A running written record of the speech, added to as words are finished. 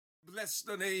Bless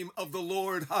the name of the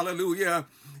Lord. Hallelujah.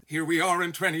 Here we are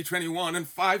in 2021 and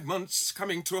 5 months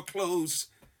coming to a close.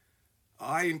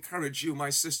 I encourage you,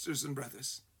 my sisters and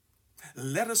brothers,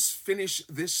 let us finish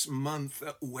this month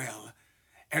well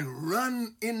and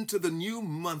run into the new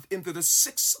month, into the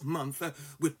 6th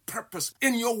month with purpose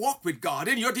in your walk with God,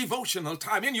 in your devotional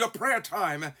time, in your prayer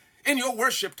time, in your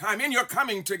worship time, in your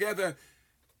coming together.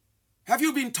 Have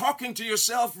you been talking to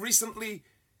yourself recently?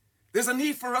 There's a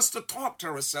need for us to talk to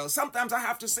ourselves. Sometimes I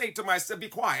have to say to myself, be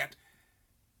quiet.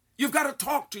 You've got to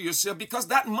talk to yourself because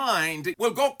that mind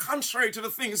will go contrary to the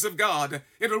things of God.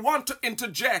 It'll want to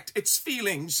interject its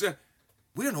feelings.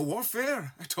 We're in a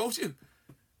warfare, I told you.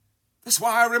 That's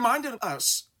why I reminded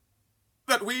us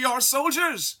that we are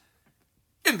soldiers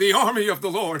in the army of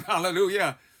the Lord.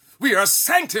 Hallelujah. We are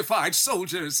sanctified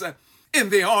soldiers in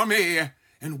the army.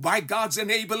 And by God's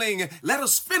enabling, let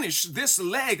us finish this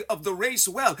leg of the race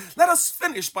well. Let us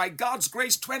finish, by God's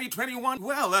grace, 2021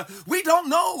 well. We don't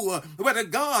know whether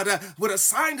God would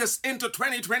assign us into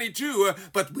 2022,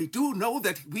 but we do know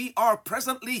that we are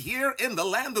presently here in the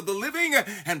land of the living.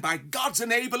 And by God's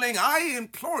enabling, I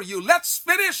implore you, let's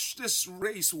finish this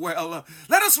race well.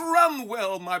 Let us run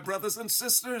well, my brothers and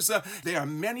sisters. There are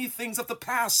many things of the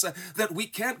past that we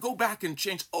can't go back and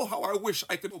change. Oh, how I wish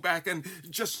I could go back and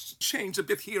just change a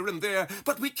bit here and there,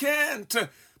 but we can't.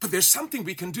 But there's something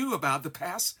we can do about the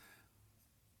past.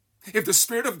 If the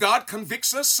Spirit of God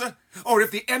convicts us, or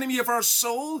if the enemy of our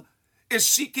soul is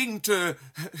seeking to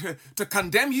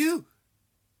condemn you,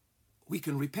 we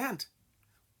can repent.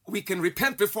 We can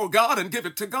repent before God and give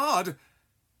it to God.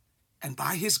 And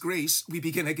by His grace, we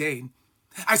begin again.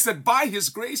 I said, by His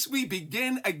grace, we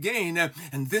begin again.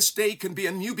 And this day can be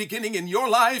a new beginning in your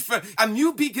life, a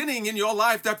new beginning in your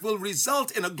life that will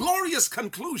result in a glorious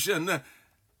conclusion.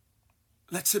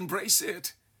 Let's embrace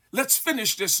it. Let's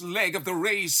finish this leg of the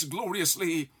race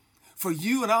gloriously. For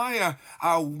you and I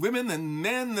are women and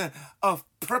men of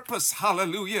purpose.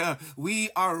 Hallelujah.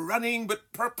 We are running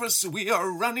with purpose. We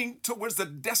are running towards the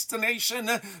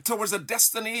destination, towards a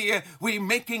destiny. We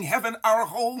making heaven our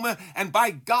home. And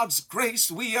by God's grace,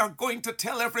 we are going to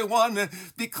tell everyone,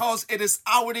 because it is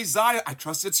our desire. I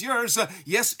trust it's yours.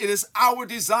 Yes, it is our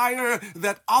desire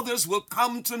that others will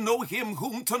come to know Him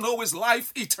whom to know is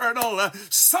life eternal.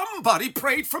 Somebody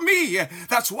prayed for me.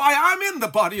 That's why I'm in the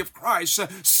body of Christ.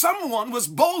 Someone was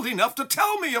bold enough to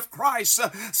tell me of Christ.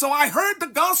 So I heard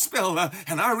the gospel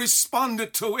and I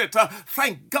responded to it.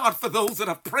 Thank God for those that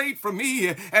have prayed for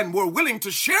me and were willing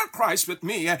to share Christ with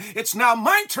me. It's now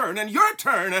my turn and your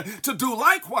turn to do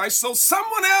likewise, so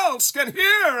someone else can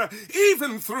hear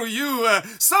even through you.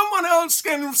 Someone else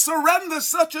can surrender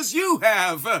such as you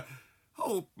have.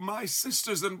 Oh, my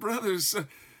sisters and brothers,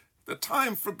 the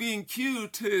time for being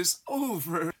cute is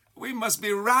over. We must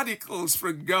be radicals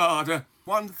for God.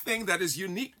 One thing that is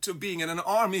unique to being in an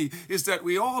army is that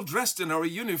we all dressed in our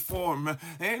uniform.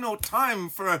 There ain't no time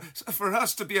for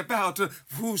us to be about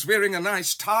who's wearing a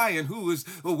nice tie and who is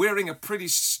wearing a pretty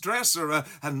dress or a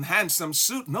handsome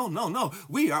suit. No.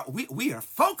 We are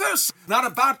focused,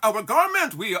 not about our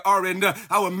garment. We are in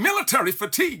our military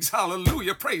fatigues.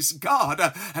 Hallelujah. Praise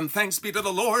God. And thanks be to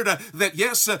the Lord that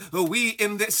yes, we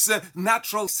in this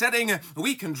natural setting,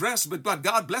 we can dress, but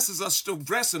God blesses us to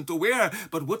dress and to wear.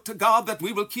 But would to God that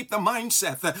we will keep the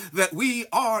mindset that we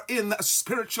are in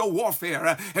spiritual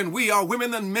warfare and we are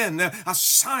women and men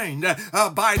assigned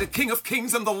by the King of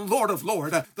Kings and the Lord of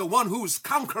Lords, the one who is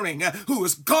conquering, who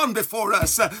has gone before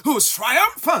us, who is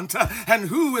triumphant, and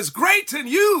who is great in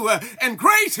you and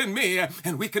great in me.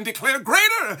 And we can declare,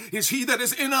 greater is He that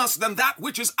is in us than that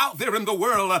which is out there in the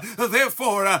world.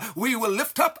 Therefore, we will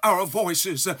lift up our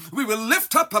voices. We will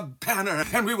lift up a banner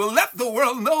and we will let the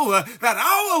world know that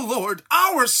our Lord,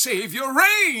 our Savior,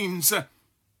 reigns.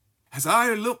 As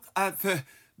I look at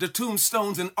the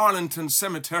tombstones in Arlington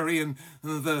Cemetery and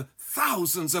the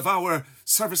thousands of our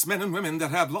servicemen and women that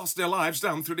have lost their lives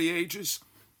down through the ages,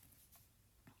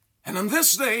 and on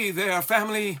this day there are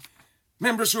family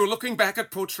members who are looking back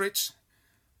at portraits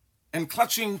and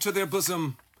clutching to their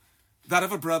bosom that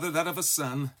of a brother, that of a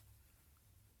son,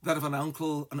 that of an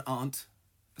uncle, an aunt,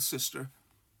 a sister,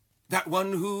 that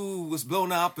one who was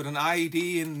blown up in an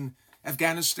IED in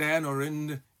Afghanistan or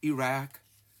in Iraq.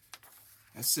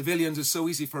 As civilians, it's so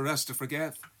easy for us to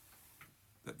forget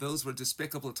that those were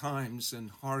despicable times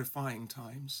and horrifying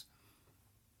times.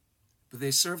 But they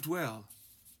served well.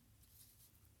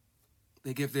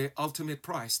 They give the ultimate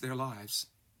price, their lives.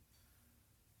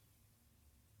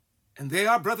 And they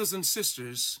are brothers and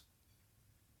sisters.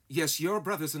 Yes, your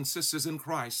brothers and sisters in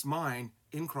Christ, mine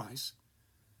in Christ,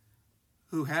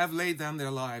 who have laid down their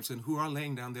lives and who are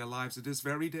laying down their lives at this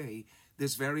very day,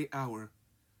 this very hour.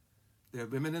 There are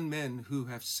women and men who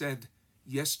have said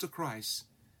yes to Christ,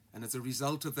 and as a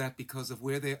result of that, because of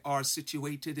where they are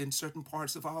situated in certain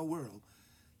parts of our world,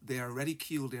 they are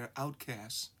ridiculed, they are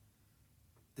outcasts,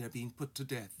 they're being put to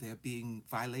death, they're being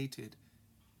violated.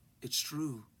 It's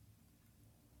true.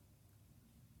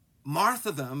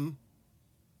 Martyrdom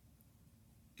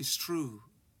is true.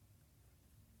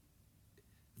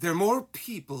 There are more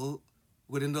people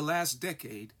within the last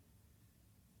decade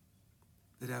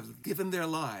that have given their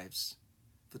lives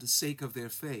for the sake of their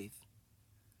faith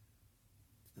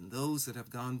than those that have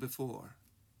gone before.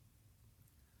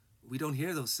 We don't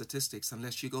hear those statistics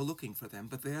unless you go looking for them,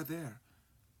 but they are there.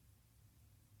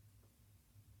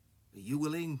 Are you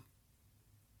willing?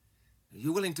 Are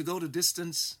you willing to go the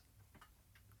distance?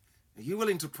 Are you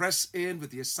willing to press in with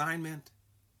the assignment?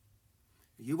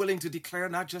 Are you willing to declare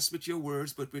not just with your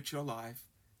words, but with your life,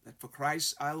 that for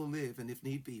Christ I will live, and if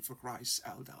need be, for Christ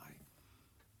I'll die?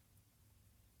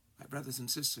 My brothers and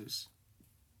sisters,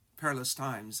 perilous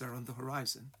times are on the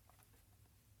horizon,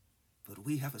 but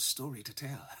we have a story to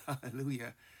tell.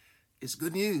 Hallelujah. It's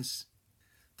good news.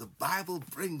 The Bible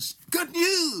brings good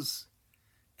news.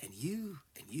 And you,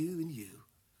 and you, and you,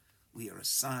 we are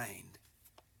assigned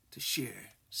to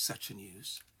share such a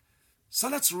news. So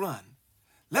let's run.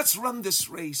 Let's run this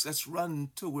race. Let's run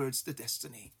towards the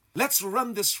destiny. Let's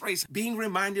run this race, being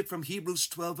reminded from Hebrews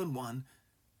 12:1,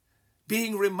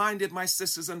 being reminded, my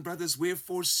sisters and brothers, we're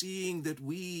foreseeing that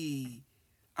we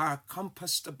are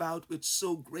compassed about with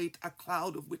so great a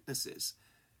cloud of witnesses.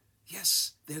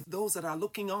 Yes, there are those that are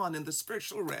looking on in the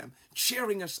spiritual realm,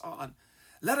 cheering us on.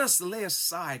 Let us lay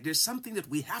aside. There's something that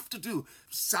we have to do.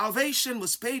 Salvation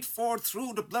was paid for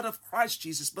through the blood of Christ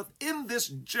Jesus. But in this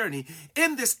journey,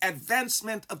 in this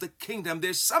advancement of the kingdom,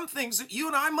 there's some things that you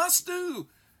and I must do.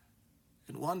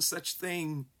 And one such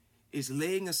thing is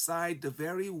laying aside the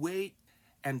very weight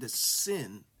and the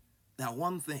sin. Now,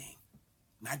 one thing,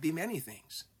 might be many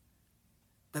things,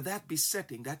 but that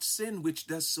besetting, that sin which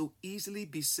does so easily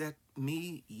beset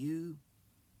me, you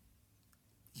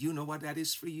know what that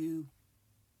is for you.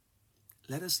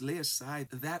 Let us lay aside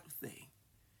that thing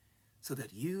so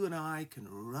that you and I can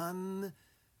run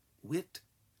with,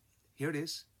 here it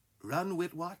is, run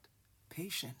with what?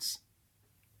 Patience.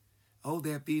 Oh,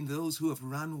 there have been those who have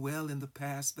run well in the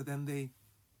past, but then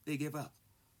they give up.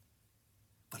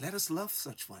 But let us love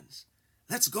such ones.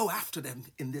 Let's go after them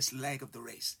in this leg of the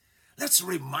race. Let's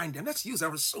remind them. Let's use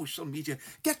our social media.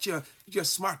 Get your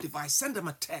smart device. Send them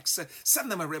a text.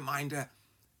 Send them a reminder.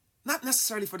 Not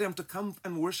necessarily for them to come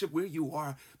and worship where you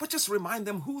are, but just remind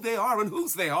them who they are and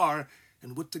whose they are.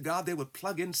 And would to God they would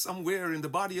plug in somewhere in the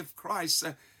body of Christ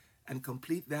and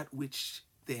complete that which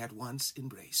they had once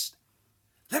embraced.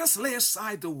 Let us lay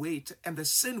aside the weight and the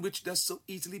sin which does so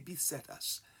easily beset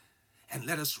us. And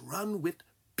let us run with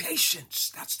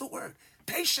patience. That's the word.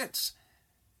 Patience.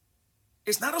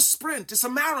 It's not a sprint. It's a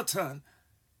marathon.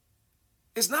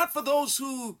 It's not for those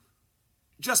who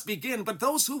just begin, but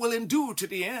those who will endure to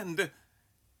the end.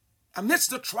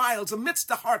 Amidst the trials, amidst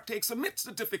the heartaches, amidst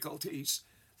the difficulties,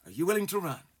 are you willing to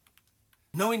run?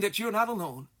 Knowing that you're not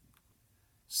alone.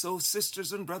 So,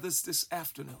 sisters and brothers, this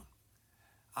afternoon,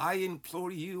 I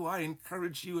implore you, I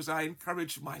encourage you as I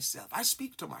encourage myself. I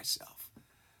speak to myself.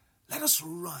 Let us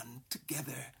run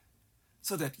together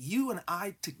so that you and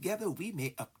I together, we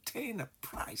may obtain a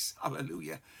prize.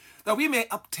 Hallelujah. That we may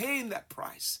obtain that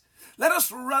prize. Let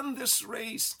us run this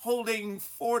race holding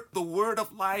forth the word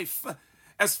of life,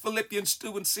 as Philippians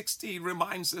 2:16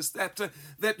 reminds us that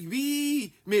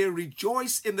we may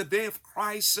rejoice in the day of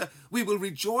Christ. We will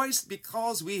rejoice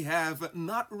because we have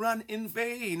not run in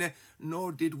vain,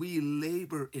 nor did we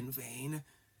labor in vain.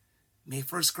 May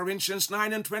 1 Corinthians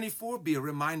 9:24 be a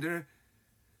reminder.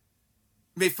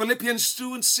 May Philippians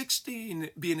 2:16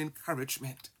 be an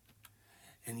encouragement.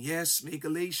 And yes, may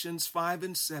Galatians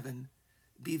 5:7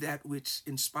 be that which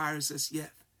inspires us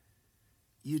yet.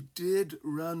 You did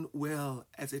run well,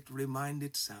 as it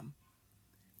reminded some.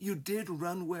 You did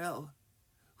run well.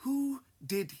 Who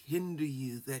did hinder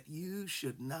you that you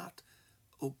should not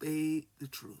obey the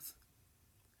truth?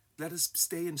 Let us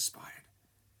stay inspired,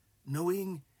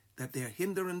 knowing that there are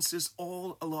hindrances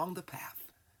all along the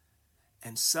path,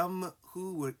 and some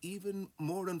who were even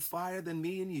more on fire than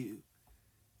me and you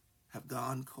have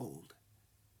gone cold.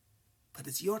 But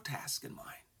it's your task and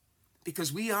mine,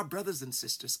 because we are brothers and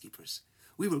sisters keepers.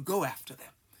 We will go after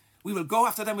them. We will go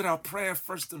after them with our prayer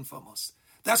first and foremost.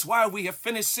 That's why we have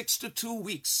finished 62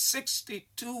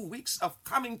 weeks of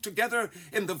coming together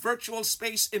in the virtual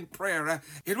space in prayer.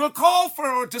 It will call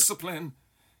for discipline.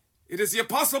 It is the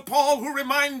Apostle Paul who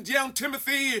reminds young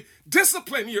Timothy,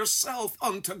 discipline yourself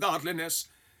unto godliness.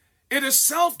 It is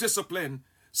self-discipline.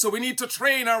 So we need to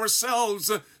train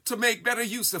ourselves to make better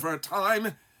use of our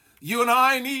time. You and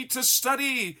I need to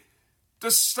study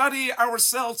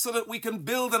ourselves so that we can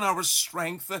build on our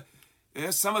strength.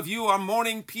 Yes, some of you are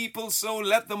morning people, so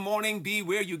let the morning be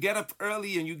where you get up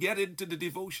early and you get into the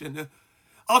devotion.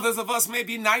 Others of us may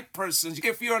be night persons.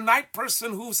 If you're a night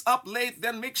person who's up late,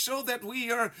 then make sure that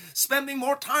we are spending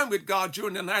more time with God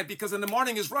during the night, because in the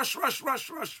morning is rush, rush, rush,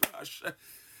 rush, rush.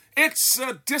 It's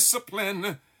a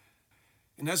discipline.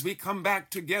 And as we come back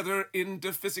together in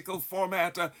the physical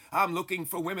format, I'm looking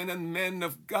for women and men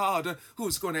of God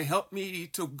who's going to help me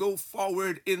to go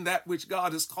forward in that which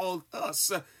God has called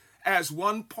us as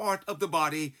one part of the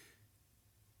body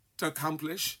to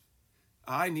accomplish.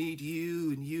 I need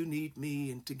you and you need me,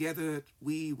 and together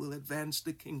we will advance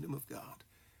the kingdom of God.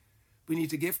 We need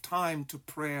to give time to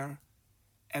prayer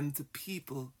and to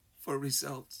people for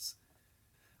results.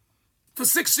 For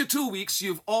 62 weeks,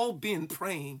 you've all been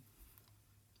praying.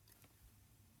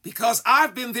 Because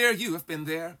I've been there, you have been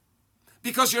there.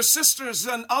 Because your sisters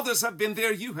and others have been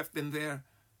there, you have been there.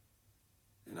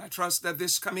 And I trust that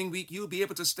this coming week you'll be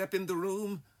able to step in the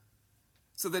room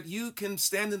so that you can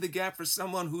stand in the gap for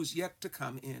someone who's yet to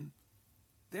come in,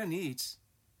 their needs.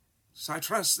 So I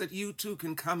trust that you too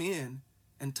can come in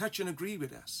and touch and agree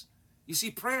with us. You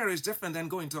see, prayer is different than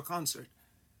going to a concert.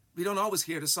 We don't always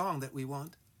hear the song that we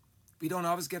want. We don't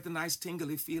always get the nice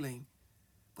tingly feeling.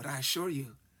 But I assure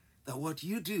you that what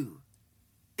you do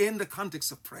in the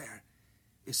context of prayer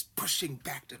is pushing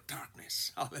back the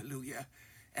darkness. Hallelujah.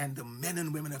 And the men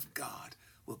and women of God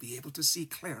will be able to see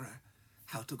clearer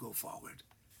how to go forward.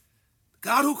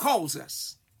 God who calls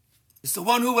us is the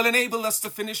one who will enable us to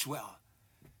finish well.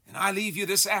 And I leave you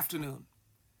this afternoon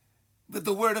with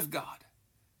the word of God.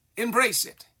 Embrace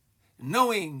it,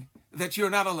 knowing that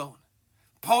you're not alone.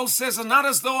 Paul says, not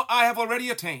as though I have already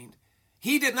attained.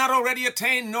 He did not already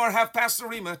attain, nor have Pastor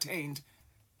Rima attained.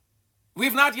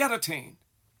 We've not yet attained.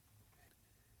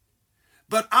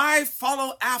 But I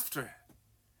follow after,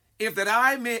 if that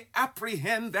I may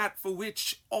apprehend that for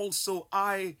which also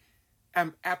I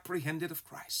am apprehended of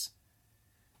Christ.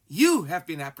 You have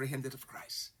been apprehended of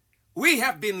Christ. We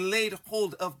have been laid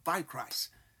hold of by Christ,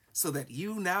 so that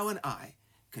you now and I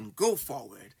can go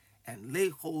forward and lay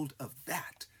hold of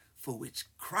that for which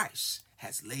Christ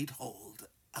has laid hold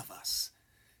of us.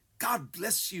 God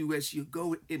bless you as you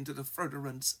go into the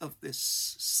furtherance of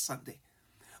this Sunday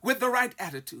with the right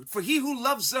attitude, for he who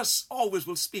loves us always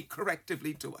will speak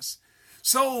correctively to us.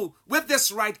 So with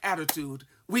this right attitude,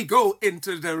 we go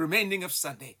into the remaining of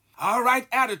Sunday. Our right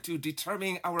attitude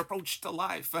determining our approach to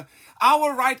life.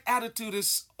 Our right attitude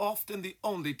is often the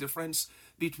only difference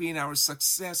between our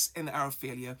success and our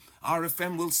failure.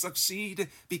 RFM will succeed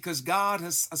because God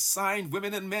has assigned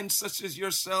women and men such as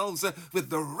yourselves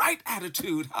with the right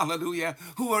attitude, hallelujah,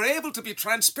 who are able to be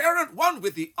transparent one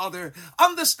with the other,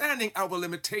 understanding our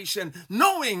limitation,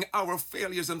 knowing our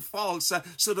failures and faults,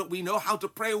 so that we know how to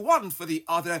pray one for the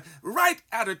other. Right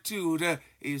attitude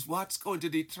is what's going to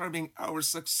determine our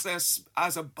success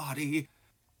as a body.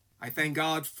 I thank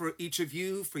God for each of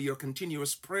you, for your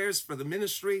continuous prayers for the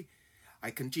ministry. I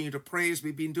continue to pray, as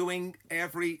we've been doing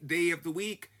every day of the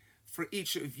week, for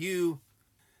each of you.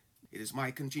 It is my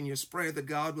continuous prayer that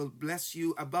God will bless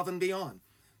you above and beyond,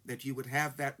 that you would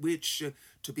have that which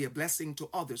to be a blessing to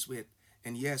others with,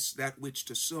 and yes, that which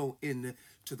to sow in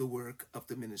to the work of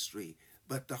the ministry.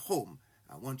 But the home,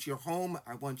 I want your home,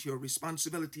 I want your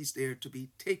responsibilities there to be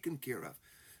taken care of,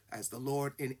 as the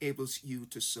Lord enables you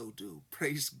to so do.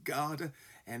 Praise God,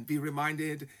 and be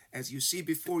reminded, as you see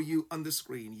before you on the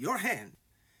screen, your hand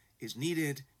is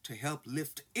needed to help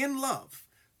lift in love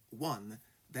one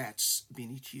that's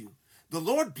beneath you. The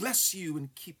Lord bless you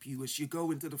and keep you as you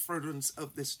go into the furtherance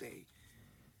of this day.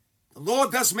 The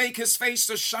Lord does make his face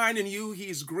to shine in you. He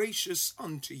is gracious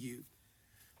unto you.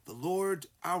 The Lord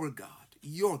our God,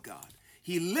 your God,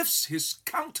 he lifts his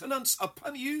countenance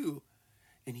upon you,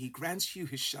 and he grants you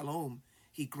his shalom.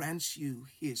 He grants you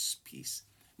his peace.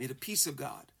 May the peace of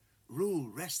God rule,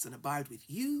 rest, and abide with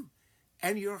you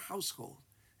and your household.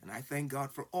 And I thank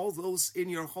God for all those in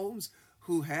your homes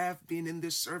who have been in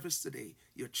this service today,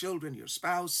 your children, your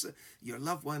spouse, your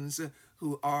loved ones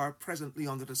who are presently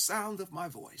under the sound of my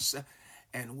voice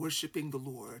and worshiping the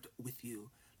Lord with you.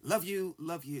 Love you,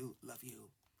 love you, love you.